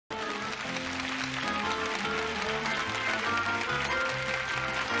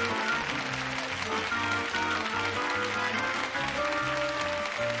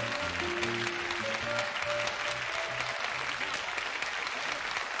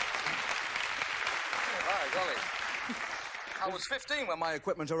Golly. I was 15 when my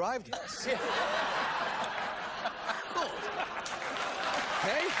equipment arrived. Yes. Yeah. Good.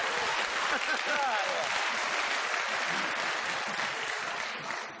 Hey?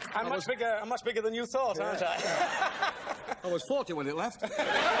 I'm much bigger than you thought, aren't I? I was 40 when it left.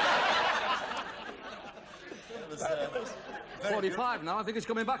 45 now. I think it's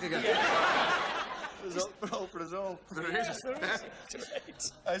coming back again. There's all for us all. There is.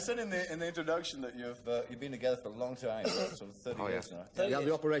 I said in the introduction that you've been together for a long time, sort of 30 years now. You had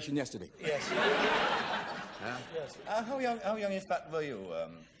the operation yesterday. Yes. Yes. How young, in fact, were you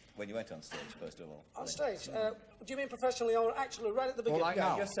when you went on stage, first of all? On stage? Do you mean professionally or actually right at the beginning? Well, like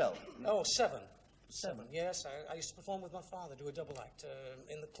now. Yourself. Oh, 7. 7, yes. I used to perform with my father, do a double act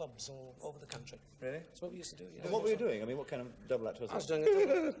in the clubs all over the country. Really? That's what we used to do, yeah. And what were you doing? I mean, what kind of double act was it? I was doing a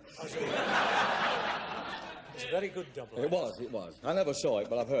double act. It was a very good double act. It was. I never saw it,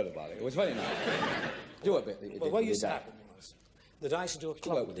 but I've heard about it. It was very nice. Do a bit. Well, what used to happen was that I used to do a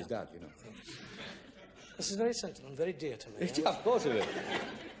club. Work with his dad, you know. This is very sentimental and very dear to me. Yeah, of course it is.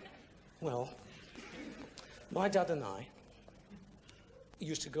 Well, my dad and I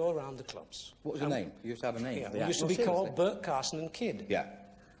used to go around the clubs. What was the name? You used to have a name. Yeah, we used to be called Bert, Carson and Kid. Yeah.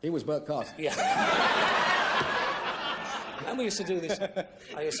 He was Bert Carson. Yeah. And we used to do this.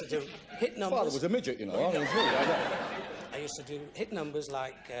 I used to do hit numbers. Father was a midget, you know. I used to do hit numbers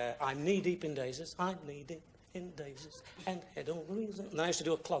like I'm knee deep in daisies, I'm knee deep in daisies, and head over heels. And then I used to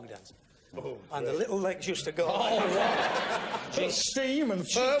do a clog dance. Oh, and the little legs used to go. Oh, right. Steam and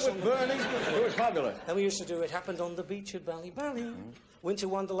fur was burning. It was fabulous. Then we used to do It Happened on the Beach at Bally, Winter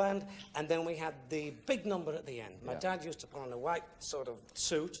Wonderland, and then we had the big number at the end. My dad used to put on a white sort of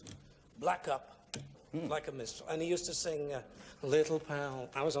suit, black up, like a minstrel, and he used to sing Little Pal.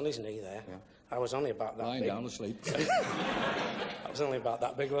 I was on his knee there. Yeah. I was only about that Lying big. down asleep. I was only about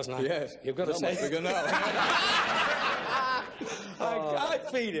that big, wasn't I? Yes. You've got to say. Bigger now. I'd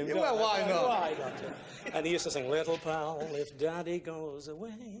feed him. Well, why not? Why not? And he used to sing, Little Pal, if Daddy goes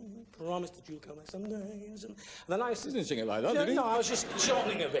away, promise that you'll come back some days. And then I used to... He didn't sing it like that, did he? No, I was just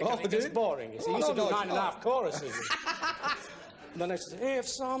shortening a bit. Oh, It gets boring. You see. He used to do 9.5 choruses. And then I used to say, if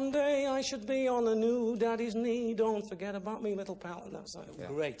someday I should be on a new daddy's knee, don't forget about me, little pal. And that's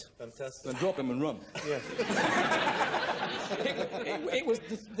great. Fantastic. Then drop him and run. Yeah. it was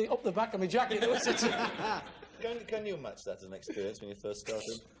up the back of my jacket. It was Can you match that as an experience when you first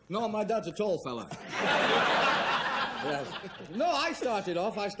started? No, my dad's a tall fella. Yes. No, I started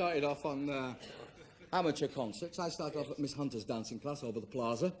off on amateur concerts. I started off at Miss Hunter's dancing class over the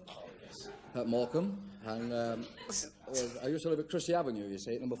plaza at Morecambe. And I used to live at Christie Avenue, you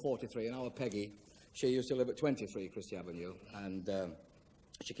see, at number 43. And our Peggy, she used to live at 23 Christie Avenue. And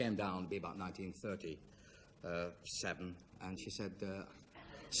she came down to be about 1937. And she said,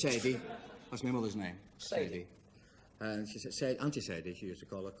 Sadie, that's my mother's name, Sadie. And she said, Auntie Sadie, she used to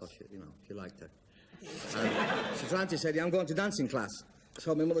call her, because she liked her. And she said, Auntie Sadie, I'm going to dancing class.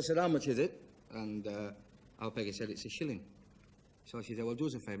 So my mother said, how much is it? And our Peggy said, it's a shilling. So she said, well, do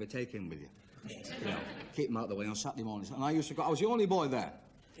us a favour, take him with you. Keep him out of the way on Saturday mornings. And I used to go, I was the only boy there.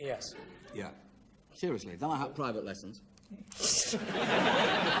 Yes. Yeah. Seriously. Then I had private lessons.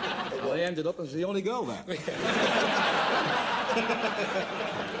 Well, I ended up as the only girl there.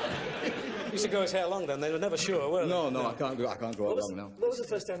 Used to go his hair long then, they were never sure, were they? No, I can't go it long now. What was the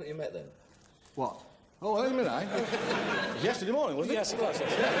first time that you met then? What? Oh, wait a minute, yesterday morning, wasn't it? Yes, it was.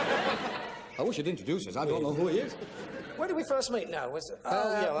 Yes. I wish you'd introduce us. I don't know who he is. Where did we first meet now? Was it?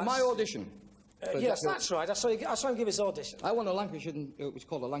 My audition. Yes, that's right. I saw him give his audition. I won a Lancashire, it was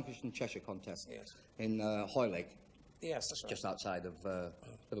called a Lancashire and Cheshire contest. Yes. In Hoylake. Yes, that's right. Just outside of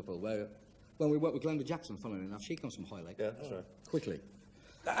Liverpool, where when we worked with Glenda Jackson, funnily enough, she comes from Hoylake. Yeah, that's right. Quickly.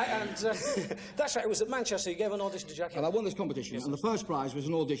 And that's right, it was at Manchester, you gave an audition to Jackie. And I won this competition, and the first prize was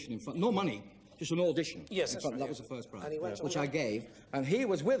an audition in front, no money, just an audition. Yes, that's right. That was the first prize, And he went which I gave, and he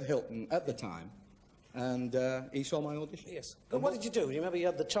was with Hilton at the time, and he saw my audition. Yes. But what did you do? You remember you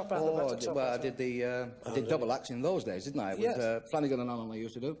had the top out, the back top well, out? I did double acts in those days, didn't I? Yes. With Flanagan and Allen I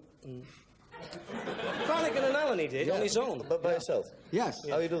used to do. Flanagan and Allen he did, on his own. But by yourself? Yes.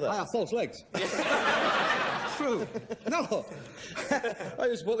 How do you do that? I have false legs. It's true. No. I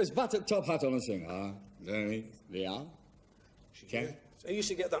just put this battered top hat on and sing. There we are. Okay. So you used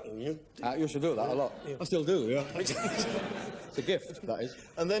to get that one. I used to do that a lot. Yeah. I still do, yeah. It's a gift, that is.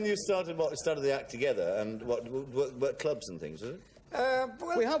 And then you started the act together, and what clubs and things, was it?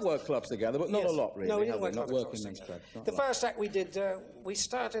 Well, We have worked clubs together, but not yes. a lot, really. No, we didn't have work Not clubs working men's clubs. The first act we did, we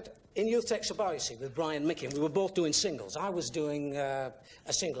started in Youth Takes a Bow, you see, with Brian Mickey. We were both doing singles. I was doing a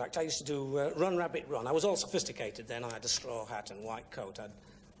single act. I used to do Run, Rabbit, Run. I was all sophisticated then. I had a straw hat and white coat. I had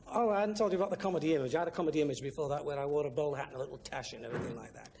Oh, I hadn't told you about the comedy image. I had a comedy image before that where I wore a bowler hat and a little tash and everything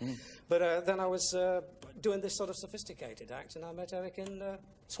like that. But then I was doing this sort of sophisticated act, and I met Eric in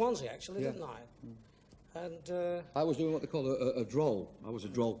Swansea, actually, didn't I? And I was doing what they call a droll. I was a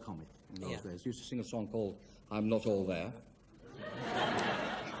droll comic in those days. Used to sing a song called I'm Not All There.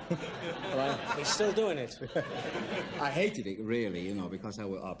 he's still doing it. I hated it, really, you know, because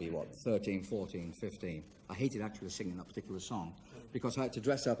I'd be, what, 13, 14, 15. I hated actually singing that particular song because I had to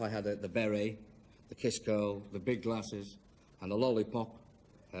dress up. I had the beret, the kiss curl, the big glasses, and a lollipop,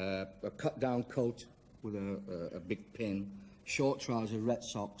 a cut-down coat with a big pin, short trousers, red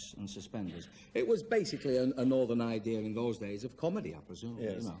socks, and suspenders. It was basically a northern idea in those days of comedy, I presume.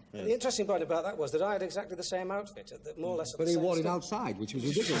 Yes. You know. Yes. The interesting point about that was that I had exactly the same outfit, more or less. But he wore it outside, which was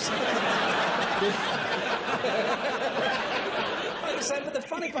ridiculous. But the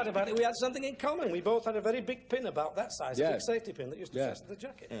funny part about it, we had something in common. We both had a very big pin about that size, a big safety pin that used to fasten the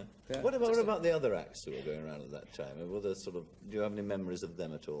jacket. Yeah. Yeah. What about the other acts who were going around at that time? Were there sort of, do you have any memories of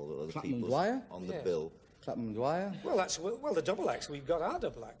them at all? The other Clapham and people Dwyer? on the bill? Clapham and Dwyer? Well, that's the double acts. We got our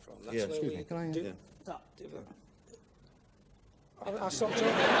double act from. That's where excuse we me, can I... do that. I stopped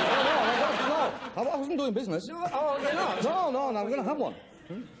talking. I wasn't doing business. No, oh, you're not? No, I'm going to have one.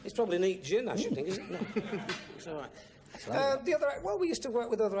 It's probably neat gin, I should think, is it? No. It's all right. The other act, well, we used to work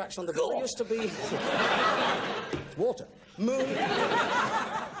with other acts on the bill. There used to be... Water. Moon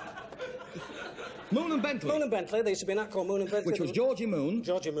and Bentley. Moon and Bentley. There used to be an act called Moon and Bentley. Which was Georgie Moon.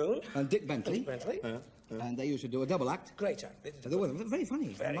 Georgie Moon. And Dick Bentley. Dick Bentley. And they used to do a double act. Great act. They were very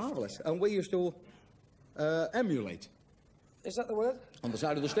funny, marvellous. And we used to emulate. Is that the word? On the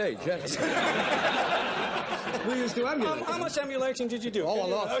side of the stage, yes. We used to emulate. How much emulating did you do? Oh, a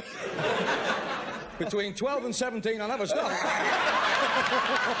lot. Between 12 and 17, I never stopped.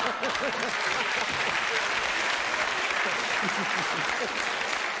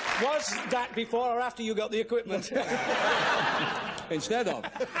 Was that before or after you got the equipment? Instead of.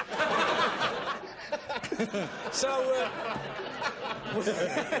 So,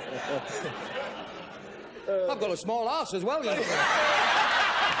 I've got a small arse as well, you know.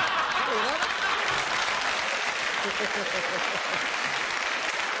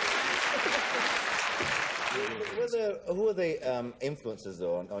 Who were the influences,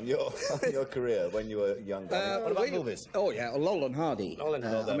 though, on your career when you were younger? What about movies? Oh, yeah, Laurel and Hardy.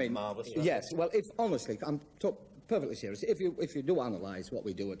 I mean, marvellous. Yes, well, if honestly, I'm perfectly serious. If you do analyse what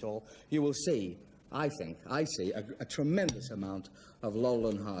we do at all, you will see, I see a tremendous amount of Laurel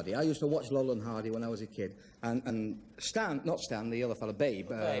and Hardy. I used to watch Laurel and Hardy when I was a kid, and not Stan, the other fellow,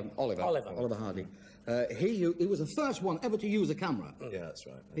 Oliver Hardy. He was the first one ever to use a camera. Yeah, that's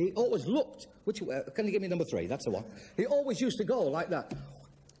right. He always looked. Can you give me number 3? That's the one. He always used to go like that.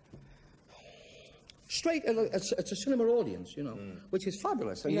 Straight at a cinema audience, you know, which is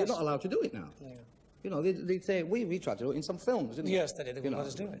fabulous. And you're not allowed to do it now. Yeah. You know, they'd say, we tried to do it in some films, didn't we? Yes, they did. They wouldn't let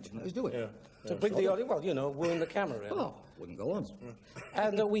us do it. Let's do it. Yeah. To bring the audience, well, you know, we're in the camera. Really. Oh, wouldn't go on.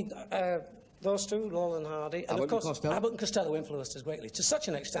 And those two, Laurel and Hardy, and of course, Abbott and Costello influenced us greatly, to such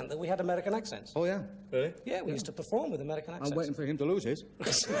an extent that we had American accents. Oh, yeah? Really? Yeah, we used to perform with American accents. I'm waiting for him to lose his.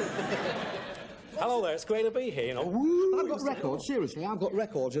 Hello there, it's great to be here, you know. I've got records, seriously, I've got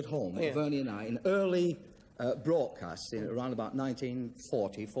records at home, Bernie and I, in early broadcasts, around about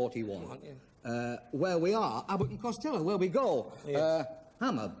 1940, 41, where we are, Abbott and Costello, where we go. Yes.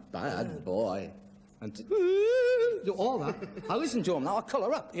 I'm a bad boy. And do all that. I listen to him now, I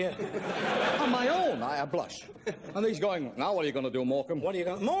colour up. Yeah. On my own, I blush. And he's going, now what are you going to do, Morecambe? What are you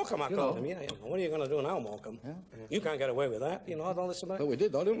going to... Morecambe, I called him, yeah. What are you going to do now, Morecambe? Yeah. You can't get away with that, you know, I don't listen to... But we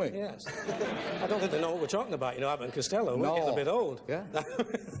did, though, didn't we? Yes. I don't think they know what we're talking about, you know, Abbott and Costello. We're getting a bit old. Yeah.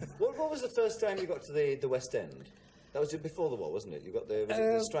 What was the first time you got to the West End? That was before the war, wasn't it? You got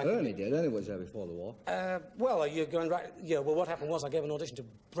the strike. Ernie did. Ernie was there before the war. Well, you're going right. Yeah. Well, what happened was I gave an audition to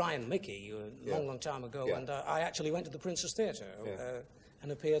Brian Mickey a long time ago, and I actually went to the Princess Theatre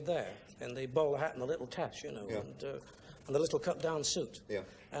and appeared there in the bowler hat and the little tash, you know, and the little cut-down suit. Yeah.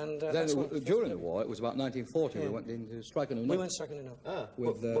 And then during the war, it was about 1940. We went into striking a note. We went striking a note. Ah.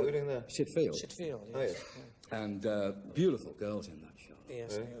 What were you doing there? Sid Field. Sid Field. Yes. Oh, yes. And beautiful girls in that show.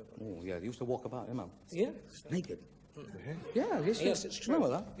 Yes. Oh yeah, they used to walk about, you know. Yeah. Naked. Yeah, yes, it's true.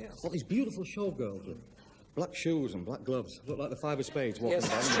 Remember that? Yes. All these beautiful showgirls with black shoes and black gloves. Look like the 5 of Spades walking down.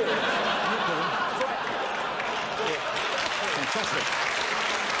 Yes, that's true. Fantastic.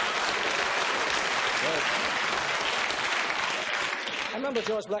 I remember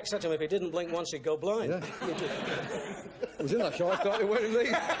George Black said to him if he didn't blink once, he'd go blind. Yeah. It was in that show I started wearing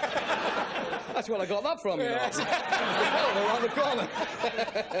these. That's where I got that from, you know. Around the corner.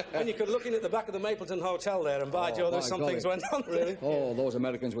 And you could look in at the back of the Mapleton Hotel there, and by Joe, there's some things went on. Really? Oh, those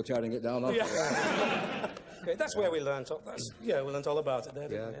Americans were tearing it down. Yeah. Okay, that's where we learnt. We learnt all about it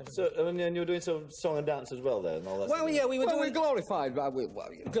there. Yeah. So, and you were doing some song and dance as well there, and all that. Well, yeah, we were doing... we glorified.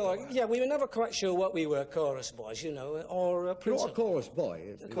 Yeah, we were never quite sure what we were, chorus boys, you know, or You're a chorus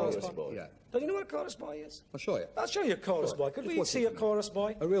boy. Chorus boy. Yeah. Don't you know what a chorus boy is? I'll show you. I'll show you a chorus boy. Could we see a chorus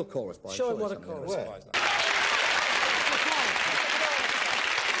boy? A real chorus boy. Show him what a chorus boy is.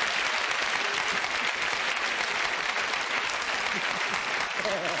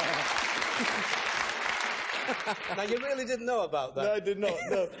 Now, you really didn't know about that? No, I did not,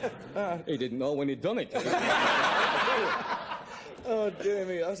 no. He didn't know when he'd done it. Oh, dear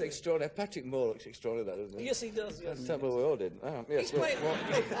me, that's extraordinary. Patrick Moore looks extraordinary, doesn't he? Yes, he does, yes. That's what we all did. Yes,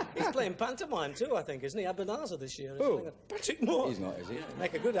 He's playing pantomime too, I think, isn't he? Ebenezer this year. Who? Patrick Moore. He's not, is he? Yeah,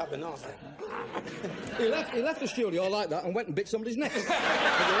 make a good Ebenezer. He left the studio like that and went and bit somebody's neck.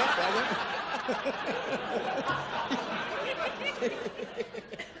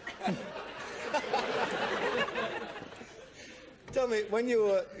 Tell me, when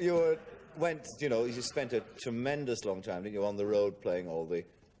you spent a tremendous long time, didn't you, on the road playing all the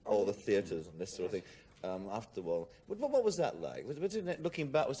theatres and this sort of thing. After all, what was that like? Was it,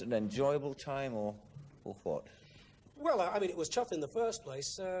 looking back, was it an enjoyable time or what? Well, I mean, it was tough in the first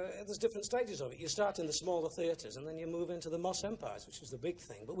place. There's different stages of it. You start in the smaller theatres, and then you move into the Moss Empires, which was the big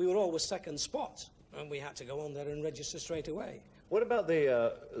thing. But we were always second spot, and we had to go on there and register straight away. What about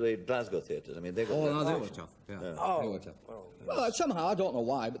the Glasgow theatres? I mean, they got... Oh, no, they were tough. Yeah. Oh. They were tough. Well, somehow, I don't know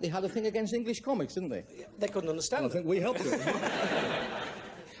why, but they had a thing against English comics, didn't they? Yeah, they couldn't understand I think we helped them.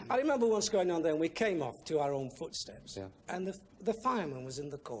 I remember once going on there, and we came off to our own footsteps. Yeah. And the fireman was in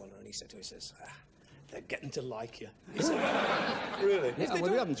the corner, and he said to us, they're getting to like you. He said, Really? Yeah,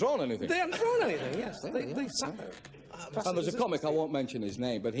 well, we hadn't thrown anything. They hadn't thrown anything, yes. They sat there. And there's a comic, I won't mention his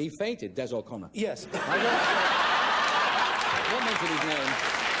name, but he fainted, Des O'Connor. Yes. I won't mention his name.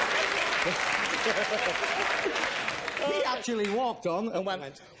 He actually walked on and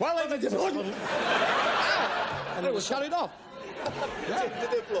went, well, ladies and gentlemen, and it was carried off. Yeah. Did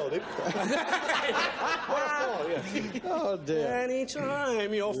they applaud him? Oh, dear.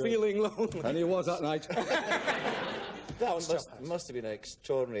 Anytime you're feeling lonely. And he was that night. That must have been an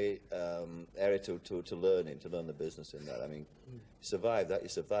extraordinary area to learn the business in that. I mean, you survive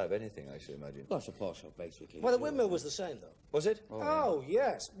anything, I should imagine. Well, I suppose so, basically. Well, the windmill was the same, though. Was it? Oh,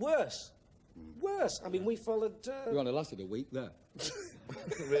 yes. Worse. Worse. I mean, we followed... We only lasted a week there.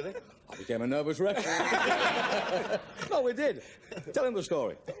 Really? I became a nervous wreck. No, we did. Tell him the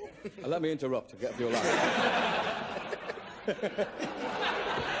story. And let me interrupt to get a few laughs.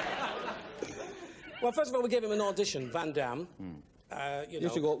 Well, first of all, we gave him an audition, Van Damme. You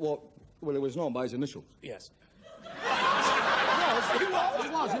used to go, well, it was known by his initials. Yes. He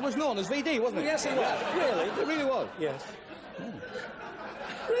was. He was known as VD, wasn't he? Yes, he was. Really? It really was. Yes.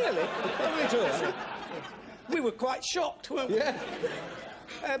 Really? Really true, huh? We were quite shocked, weren't we? Yeah.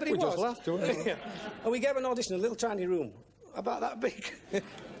 But he We was. just laughed, didn't we? Yeah. And we gave an audition in a little tiny room, about that big.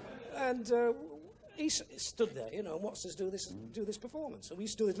 And he stood there, you know, and watched us do this performance. So we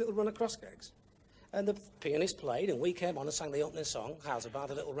used to do this little run across gags. And the pianist played, and we came on and sang the opening song, How's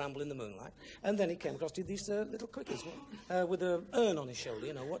About a Little Ramble in the Moonlight. And then he came across, did these little quickies with an urn on his shoulder,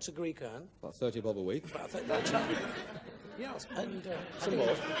 you know. What's a Greek urn? About 30 bob a week. About yes, and some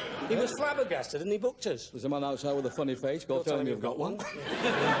more. He was flabbergasted, and he booked us. There's a man outside with a funny face. Go tell him you've got one.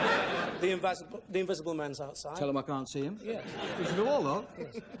 The invisible man's outside. Tell him I can't see him. Yeah. You should do all, though.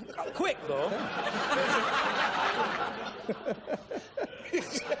 Yes. Quick, though.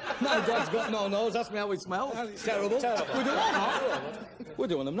 My dad's got no nose. Ask me how he smells. It's terrible. Terrible. We do all that. We're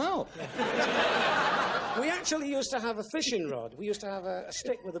doing them now. We actually used to have a fishing rod. We used to have a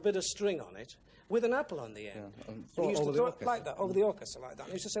stick with a bit of string on it, with an apple on the end. Yeah, and We used to over the throw it orchestra. like that, over the orchestra like that.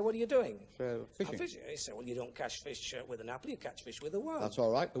 And he used to say, what are you doing? Fishing. I'm fishing. He said, well, you don't catch fish with an apple, you catch fish with a worm. That's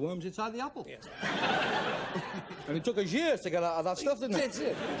all right. The worm's inside the apple. Yes. And it took us years to get out of that stuff, didn't it? It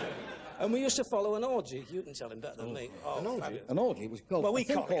did. And we used to follow an orgy. You can tell him better than me. Oh, an orgy? fabulous. An orgy was called... Well, we a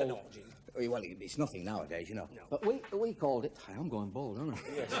thing call it an orgy. Well, it's nothing nowadays, you know. No. But we called it... I'm going bald, aren't I?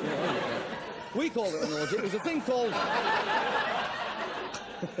 Yes. We called it an orgy. It was a thing called...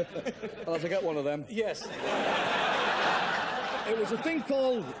 I'll have to get one of them. Yes. It was a thing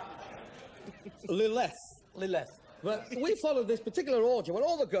called... Lilith. Lilith. But we followed this particular orgy where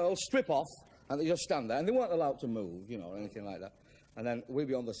all the girls strip off and they just stand there and they weren't allowed to move, you know, or anything like that. And then we'd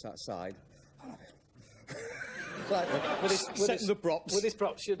be on the side. setting the props. With his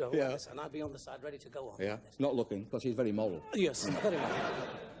props, you know. Yeah. Yes, and I'd be on the side ready to go on. Yeah, not looking, because he's very moral. Yes, very much.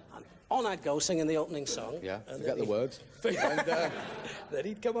 And on I'd go singing the opening song. Yeah, and forget the words. And then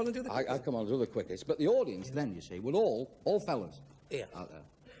he'd come on and do the... I'd come on and do the quickest. But the audience then, you see, would all fellas out there,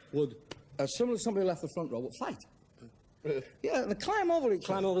 would, as soon as somebody left the front row, would fight. Yeah, and they climb over each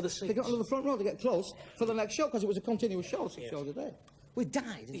Climb other. over the seats. They got onto the front row to get close for the next show, because it was a continuous show, 6 shows a day. We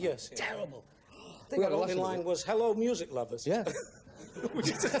died, didn't we? Yes. Terrible. I think our opening line was, "Hello, music lovers." Yeah.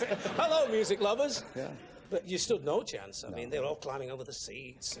 Hello, music lovers. Yeah. But you stood no chance. I mean, they were all climbing over the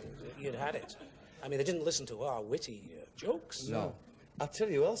seats, and you'd had it. I mean, they didn't listen to our witty jokes. No. I'll tell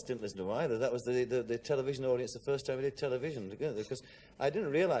you who else didn't listen to him either. That was the television audience the first time we did television together. Because I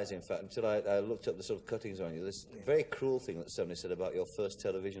didn't realise, in fact, until I looked up the sort of cuttings on you, this very cruel thing that somebody said about your first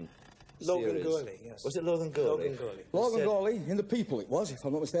television Logan series. Gourley, yes. Was it Logan Gourley? Logan Gourley. Logan Gourley, in The People it was, if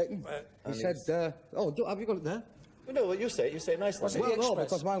I'm not mistaken. He said, have you got it there? Well, no, well, you say it nicely. Was it Well, the no, Express?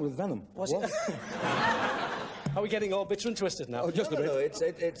 because mine was Venom. Was it? Are we getting all bitter and twisted now? Oh, just a bit. No, it's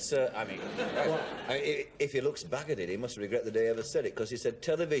I mean, if he looks back at it, he must regret the day he ever said it, because he said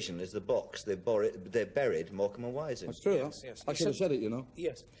television is the box they buried Morecambe and Wise in. That's true, Yes, huh? yes. I should have said it, you know.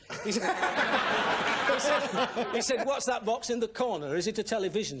 Yes. He said, "What's that box in the corner? Is it a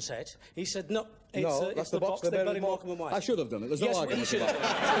television set?" He said, "No, No, it's the box they buried Morecambe and Wise." I should have done it. There's Yes, no well, you argument should about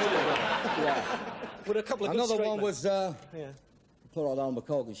have. it. Yeah. With a couple of good Another straight one men. was poor old Alma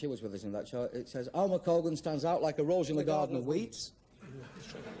Cogan. She was with us in that show. It says, Alma Cogan stands out like a rose in the garden of weeds.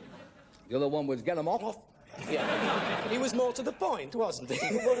 The other one was, get 'em off. Yeah. He was more to the point, wasn't he?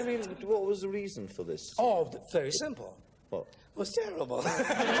 What was the reason for this? Oh, very simple. What? It was terrible.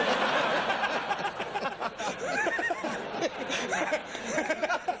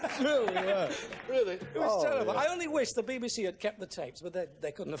 Really, yeah. Really? It was terrible. I only wish the BBC had kept the tapes, but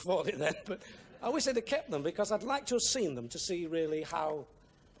they couldn't afford it then. But I wish they'd have kept them, because I'd like to have seen them to see really how...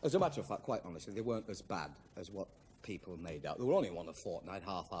 As a matter of fact, quite honestly, they weren't as bad as what people made out. They were only on a fortnight,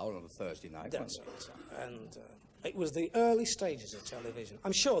 half hour on a Thursday night. That's right. And it was the early stages of television.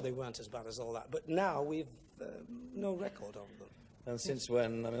 I'm sure they weren't as bad as all that, but now we've no record of them. And since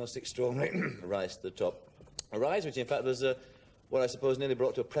when, I mean, it's extraordinary rise to the top. A rise which, in fact, was what I suppose nearly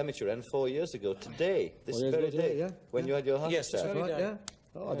brought to a premature end 4 years ago. Today, this 4 years very ago day, today, yeah. when you had your heart Yes, attack. this very Right, day. yeah.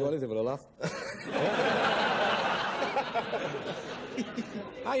 Oh, I'll do anything with a laugh.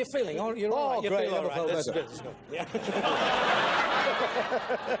 How are you feeling? Oh, you're all right. You great, feel all never right. felt That's better. good. That's good. Yeah.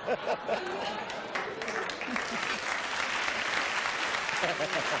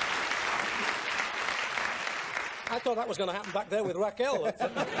 I thought that was going to happen back there with Raquel.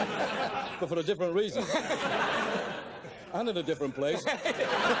 But for a different reason. And in a different place.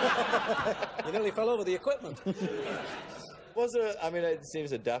 You nearly fell over the equipment. Was there, I mean, it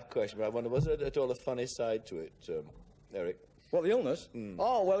seems a daft question, but I wonder, was there at all a funny side to it, Eric? What, the illness?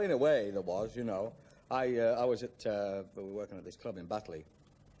 Oh, well, in a way, there was, you know. I was at, we were working at this club in Batley.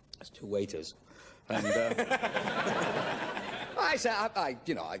 There's 2 waiters. And I said, I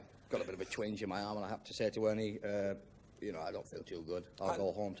got a bit of a twinge in my arm, and I have to say to Ernie, you know, I don't feel too good. I'll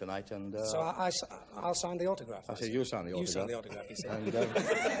go home tonight and... So I'll sign the autograph. I said, you sign the autograph. You sign the autograph, he said. And,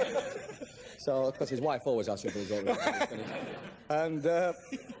 so, because his wife always asks him for his autograph. And...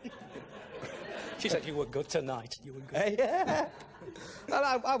 She said you were good tonight. You were good. yeah. And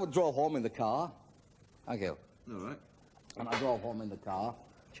I would drove home in the car. Thank you. All right. And I drove home in the car.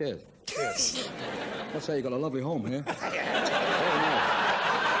 Cheers. Cheers. Let's say you got a lovely home here. Very nice.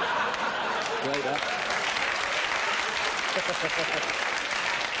 Great, that.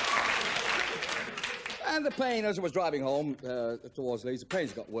 And the pain, as I was driving home towards Leeds, the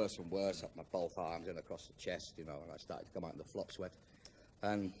pains got worse and worse up my both arms and across the chest, you know, and I started to come out in the flop sweat.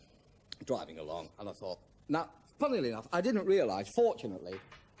 And driving along, and I thought, now, funnily enough, I didn't realise, fortunately,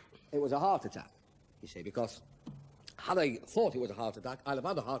 it was a heart attack, you see, because had I thought it was a heart attack, I'd have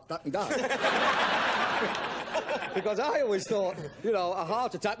had a heart attack and died. Because I always thought, you know, a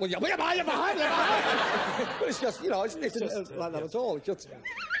heart attack was, you're behind. But it's just, you know, it's not like that at all. It's just...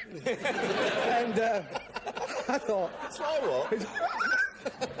 And I thought... Try what?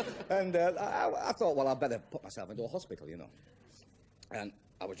 And I thought, well, I'd better put myself into a hospital, you know. And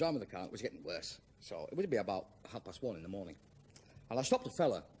I was driving the car, it was getting worse. So it would be about 1:30 in the morning. And I stopped a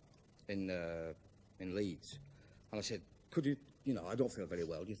fella in Leeds. And I said, could you, you know, I don't feel very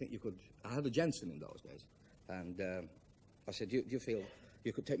well. Do you think you could... I had a Jensen in those days. And I said, do you feel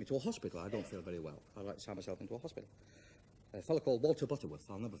you could take me to a hospital? I don't feel very well. I'd like to sign myself into a hospital. A fella called Walter Butterworth,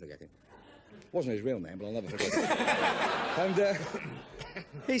 I'll never forget him. Wasn't his real name, but I'll never forget it. And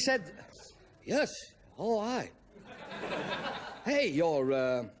he said, yes, oh, aye. Hey,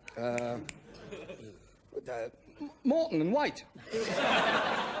 you're, Morton and White.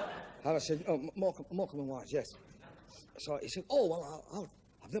 And I said, oh, Morecambe and Wise, yes. So he said, oh, well,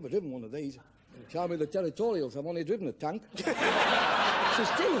 I've never driven one of these. Tell me the territorials, I've only driven a tank.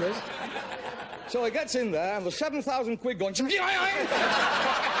 It's true, this. So he gets in there, and there's 7,000 quid going...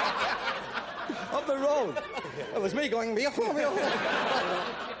 up the road. It was me going...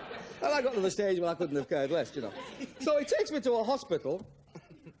 And I got to the stage where I couldn't have cared less, you know. So he takes me to a hospital,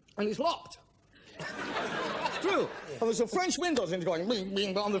 and it's locked. It's true. And there's some French windows, and he's going... Bing,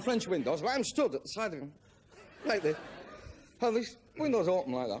 bing, on the French windows, and I'm stood at the side of him, like this. And these windows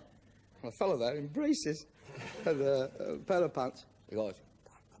open like that. And a fella there in braces and a pair of pants. He goes,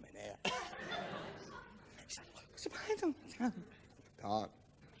 come in here. He said, what's the matter? Can't.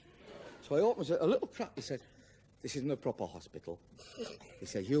 So he opens a little crack. He said, this isn't a proper hospital. He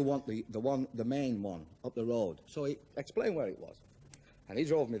said, you want the main one up the road. So he explained where it was. And he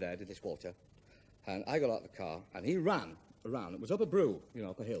drove me there to this water. And I got out of the car and he ran around. It was up a brew, you know,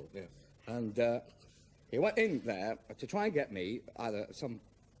 up a hill. Yeah. And he went in there to try and get me either some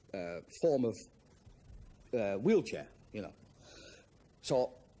form of wheelchair, you know.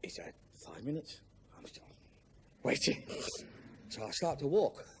 So he said, 5 minutes. I'm still waiting. So I start to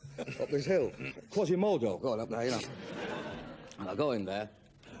walk up this hill. Quasimodo going up there, you know. And I go in there,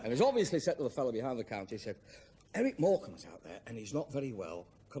 and he's obviously said to the fellow behind the counter, he said, Eric Morecambe's out there, and he's not very well.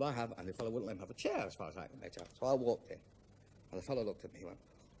 Could I have... And the fellow wouldn't let him have a chair, as far as I can make out. So I walked in, and the fellow looked at me and went,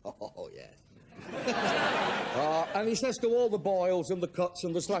 oh, yes. And he says to all the boils and the cuts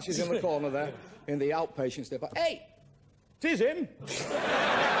and the slashes in the corner there, in the outpatient step, hey, 'tis him.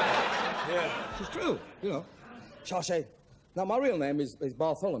 Yeah. It's true, you know. So I say, now my real name is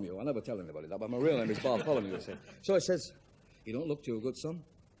Bartholomew. I never tell anybody that, but my real name is Bartholomew. So he says, you don't look too good, son.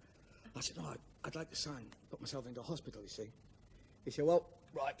 I said, no, I'd like to put myself into a hospital, you see. He said, well,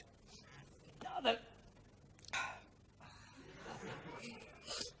 right. Now then.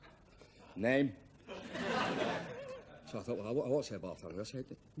 Name? So I thought, well, I won't say Bartholomew. I said,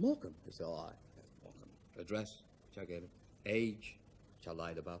 Morecambe. He said, all right, Morecambe. Address, which I gave him. Age, which I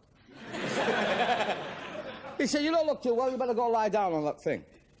lied about. He said, you don't look too well, you better go lie down on that thing.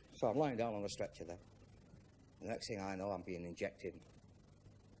 So I'm lying down on a stretcher there. The next thing I know, I'm being injected.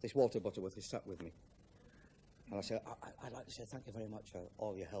 This Walter Butterworth is sat with me. And I said, I'd like to say thank you very much for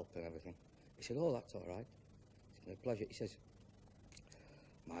all your help and everything. He said, oh, that's all right. It's been a pleasure. He says,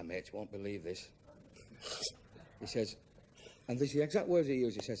 my mates won't believe this. He says, and this is the exact words he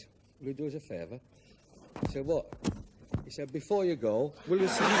used. He says, will you do us a favour? I said, what? He said, before you go, will you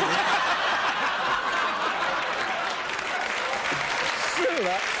sing me? True,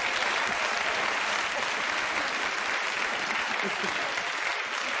 that.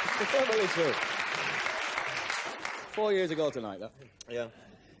 Totally true. 4 years ago tonight, that. Yeah.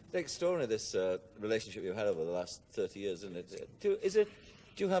 It's extraordinary, this relationship you've had over the last 30 years, isn't it?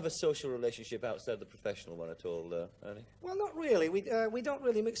 Do you have a social relationship outside the professional one at all, Ernie? Well, not really. We don't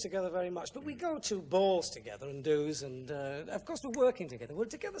really mix together very much, but we go to balls together and do's, and of course we're working together. We're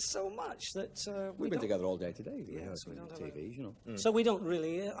together so much that we've been together all day today. Yes, we don't have TVs, you know. So we don't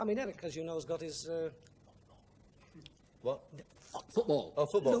really. I mean, Eric, as you know, has got his. What? Football. Oh,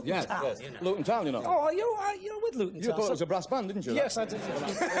 football. Luton Yes, Town, yes. You know. Luton Town, you know. Oh, you're with Luton You Town. thought it was a brass band, didn't you? Yes, I did.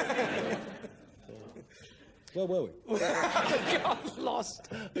 Where were we? Got lost.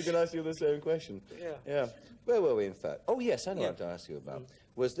 I can ask you the same question. Yeah. Yeah. Where were we, in fact? Oh, yes, I know what to ask you about.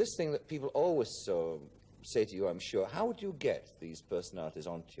 Was this thing that people always say to you, I'm sure, how would you get these personalities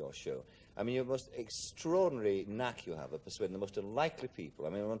onto your show? I mean, you most extraordinary knack you have of persuading the most unlikely people. I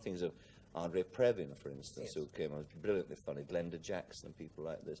mean, one thing is Andre Previn, for instance, who came on, brilliantly funny, Glenda Jackson, people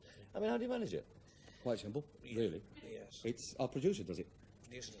like this. I mean, how do you manage it? Quite simple, really. Yes. It's our producer does it.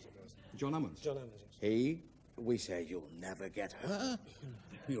 Producer does it. John Ammons. John Ammons, yes. We say, you'll never get her.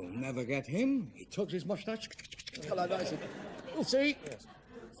 You'll never get him. He tugs his moustache. Like that. I said, we'll see. Yes.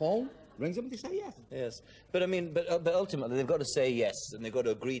 Phone, rings them and they say yes. Yes. But I mean, but ultimately they've got to say yes, and they've got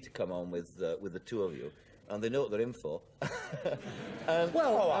to agree to come on with the two of you, and they know what they're in for.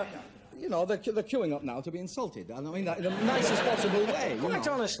 You know, they're queuing up now to be insulted, and I mean that in the nicest possible way. Quite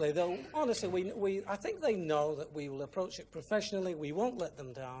honestly, though, I think they know that we will approach it professionally. We won't let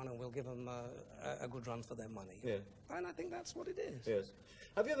them down, and we'll give them a good run for their money. Yeah. And I think that's what it is. Yes.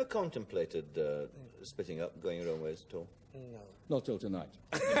 Have you ever contemplated splitting up, going your own ways at all? No. Not till tonight.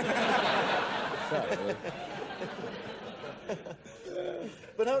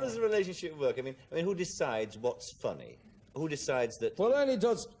 But how does the relationship work? I mean, who decides what's funny? Who decides that... Well, Ernie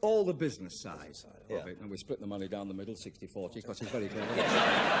does all the business side Yeah. of it, and we split the money down the middle, 60-40, because he's very clever.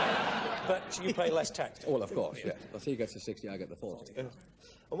 But you pay less tax. Well, of course, yeah. If he gets the 60, I get the 40. And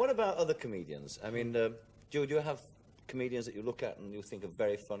what about other comedians? I mean, Do you have comedians that you look at and you think are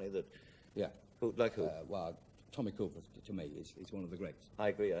very funny that... Yeah. Like who? Well, Tommy Cooper, to me, is one of the greats. I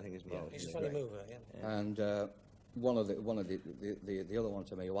agree, I think he's... He's a funny mover, yeah. And one of the other one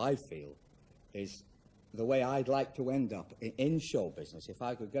to me, who I feel, is the way I'd like to end up in show business, if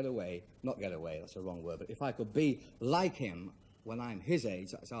I could get away, not get away, that's a wrong word, but if I could be like him when I'm his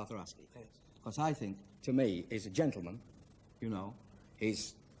age, that's Arthur Askey. Yes. Because I think, to me, he's a gentleman, you know,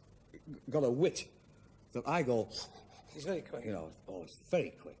 he's got a wit that I go... He's very quick. You know, it's very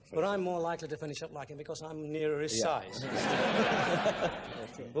quick. But I'm more likely to finish up like him because I'm nearer his size.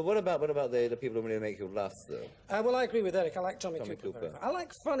 But what about the people who really make you laugh, though? Well, I agree with Eric. I like Tommy Cooper. Very much. I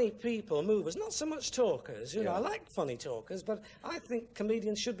like funny people, movers, not so much talkers. You know, I like funny talkers, but I think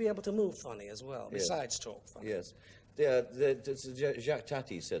comedians should be able to move funny as well, besides talk funny. Yes. Jacques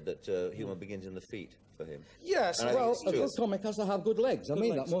Tati said that humour begins in the feet for him. Yes, well, a good comic has to have good legs. I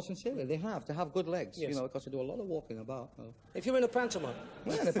mean legs. that more sincerely. They have to have good legs, Yes. you know, because they do a lot of walking about. If you're in a pantomime...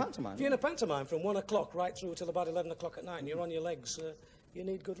 Yeah, in a pantomime. If you're in a pantomime from 1 o'clock right through till about 11 o'clock at night and you're on your legs, you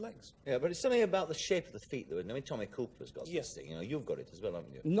need good legs. Yeah, but it's something about the shape of the feet, though. I mean, Tommy Cooper's got this thing. You know, you've got it as well,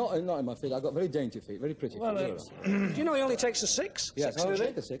 haven't you? Not in my feet. I've got very dainty feet, very pretty feet. Do you know he only takes a 6? Yes, I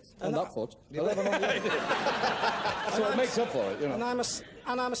take a 6 on that foot. 11 on the other. So it makes up for it, you know. And I'm a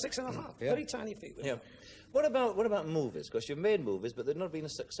 6.5. Yeah. Very tiny feet. Yeah. What about movies? Because you've made movies, but they've not been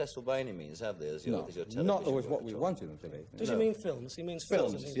as successful by any means, have they? As your television. Not always what we wanted them to be. Does he mean films? He means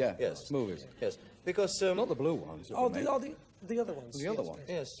films. Films, yeah. Yes. Movies. Yes. Because... Not the blue ones. The other ones. The other ones.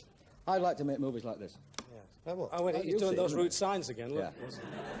 Yes. I'd like to make movies like this. Like what? Oh, wait, he's you've doing seen those them. route signs again. Look.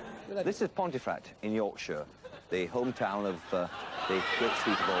 Yeah. This is Pontefract in Yorkshire, the hometown of the great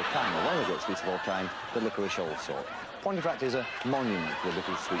sweet of all time, or one of the great sweets of all time, the licorice allsort. Pontefract is a monument to the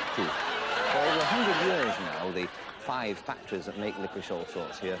little sweet tooth. For over 100 years now, the 5 factories that make licorice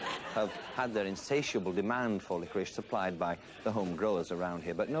allsorts here have had their insatiable demand for licorice supplied by the home growers around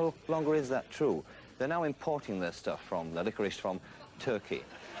here, but no longer is that true. They're now importing their stuff from the licorice from Turkey.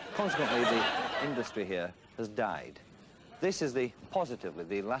 Consequently, the industry here has died. This is positively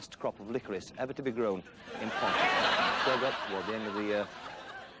the last crop of licorice ever to be grown in Pontefract. Dug up toward the end of the year.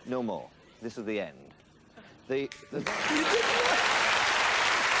 No more. This is the end.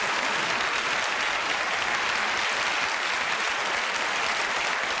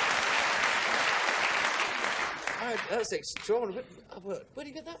 That's extraordinary. Where do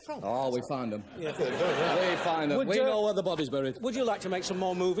you get that from? Oh, we find them. Yeah. We find them. We know where the body's buried. Would you like to make some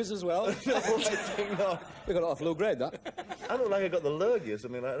more movies as well? No. We got it off low grade, that. I look like I got the lurgy or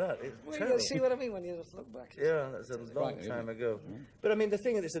something like that. It's Well, terrible. you see what I mean when you just look back? Yeah, that's a long time ago. But I mean, the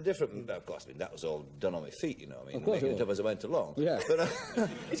thing is, it's a different. Of course, I mean, that was all done on my feet, you know. I mean, Of course making it it up as I went along. Yeah. But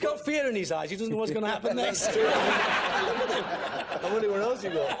He's got fear in his eyes. He doesn't know what's going to happen next. I wonder where else you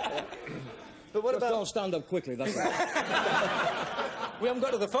got. But what Just about? don't stand up quickly, that's right. We haven't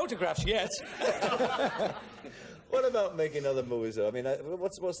got to the photographs yet. What about making other movies? Though? I mean,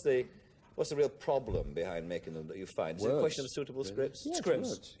 what's the real problem behind making them that you find? Is it a Words. question of suitable scripts? Yeah, Scripts.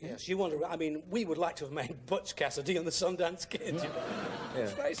 words. Yes, you wonder. I mean, we would like to have made Butch Cassidy and the Sundance Kid. You know?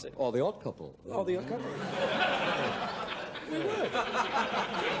 Let's face it. Or The Odd Couple. Oh, the couple. We would.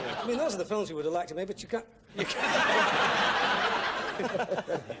 I mean, those are the films we would have liked to make, but you can't.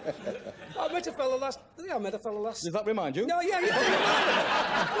 I met a fellow last... Yeah, I met a fellow last... Does that remind you? No, yeah.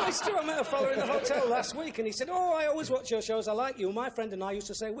 No, it's true. I met a fellow in the hotel last week, and he said, "Oh, I always watch your shows. I like you." My friend and I used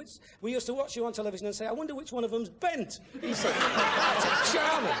to say, we used to watch you on television and say, "I wonder which one of them's bent." He said, "That's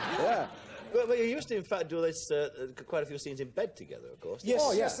charming." Yeah. Well, you used to, in fact, do this quite a few scenes in bed together, of course. Yes,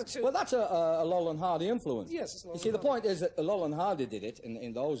 Oh, yeah. yes, that's true. Well, that's a Lowell and Hardy influence. Yes, it's Lowell You see, and the point is that Lowell and Hardy did it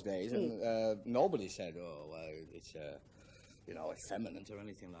in those days, and nobody said, "Oh, well, it's you know, effeminate or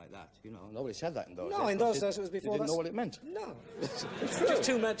anything like that." You know, nobody said that in those days. No, in those days it was They before. didn't know what it meant. No, just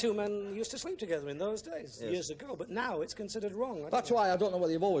two men used to sleep together in those days, years ago. But now it's considered wrong. That's why I don't know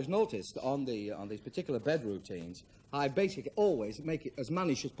whether you've always noticed on these particular bed routines, I basically always make it as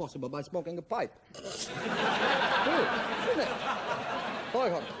mannish as possible by smoking a pipe. True, isn't it?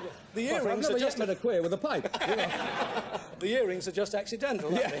 Oh, The I've earrings never are yet just met a queer with a pipe. You know. the earrings are just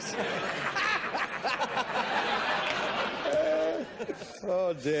accidental. Yes.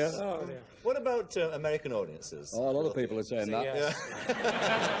 Oh dear. Oh, dear. What about American audiences? Oh, a lot of people are saying that. Yes.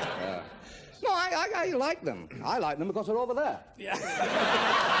 Yeah. No, I like them. I like them because they're over there. Yeah.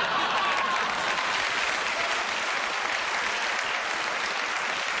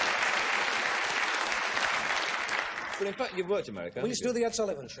 But in fact, you've worked in America. We used to do the Ed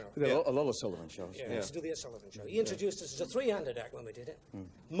Sullivan Show. We did a lot of Sullivan shows. Yeah, we used to do the Ed Sullivan Show. He introduced us as a three-handed act when we did it.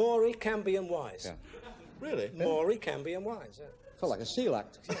 Morey, Canby and Wise. Yeah. Really? Morey, Canby and Wise, yeah. Felt like a seal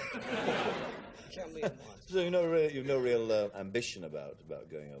act. Can be a one. So you've no real ambition about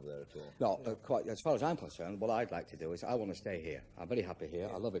going over there at all? No, quite. As far as I'm concerned, what I'd like to do is I want to stay here. I'm very happy here.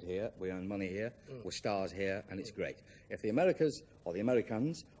 I love it here. We earn money here. We're stars here, and it's great. If the Americas or the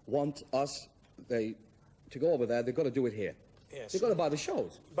Americans want us to go over there, they've got to do it here. Yes. They've got to buy the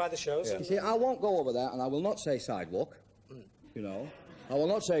shows. Buy the shows. You see, I won't go over there, and I will not say sidewalk. You know, I will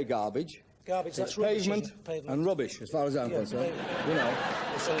not say garbage. Garbage, that's It's rubbish, pavement, isn't it? Pavement. and rubbish, as far as I'm concerned. pavement. You know.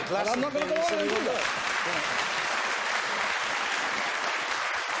 Some But glass I'm not going to go over there and do that.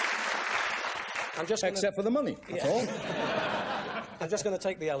 I'm just gonna, Except for the money, that's all. I'm just going to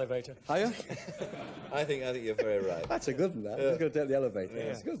take the elevator. Are you? I think you're very right. That's a good one, that. He's going to take the elevator.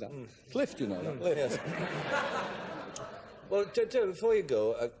 It's good, that. It's lift, you know. That. Yes. Well, before you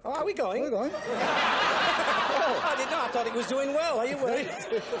go... Oh, are we going? We're going. I didn't know. I thought he was doing well. Are you worried?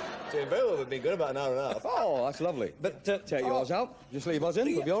 doing very well. We've been going about an hour and a half. Oh, that's lovely. But, Take yours out. Just leave us in.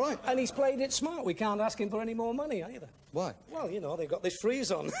 We'll be all right. And he's played it smart. We can't ask him for any more money either. Why? Well, you know, they've got this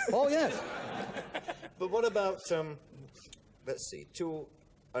freeze on. Oh, yes. But what about, let's see, two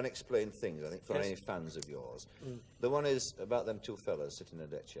unexplained things, I think, for any fans of yours. The one is about them two fellas sitting in a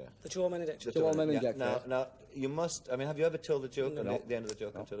deck chair. The two old men in deck chairs. Two old men in deck chairs. Now, you must, I mean, have you ever told the joke No. at the end of the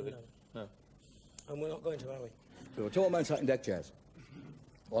joke on television? No. And we're not going to, are we? There were two old men sat in deck chairs.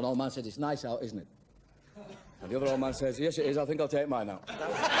 One old man said, it's nice out, isn't it? And the other old man says, yes, it is. I think I'll take mine now.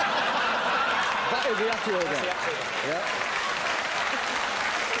 That is the actual game. That's the actual game. Yeah.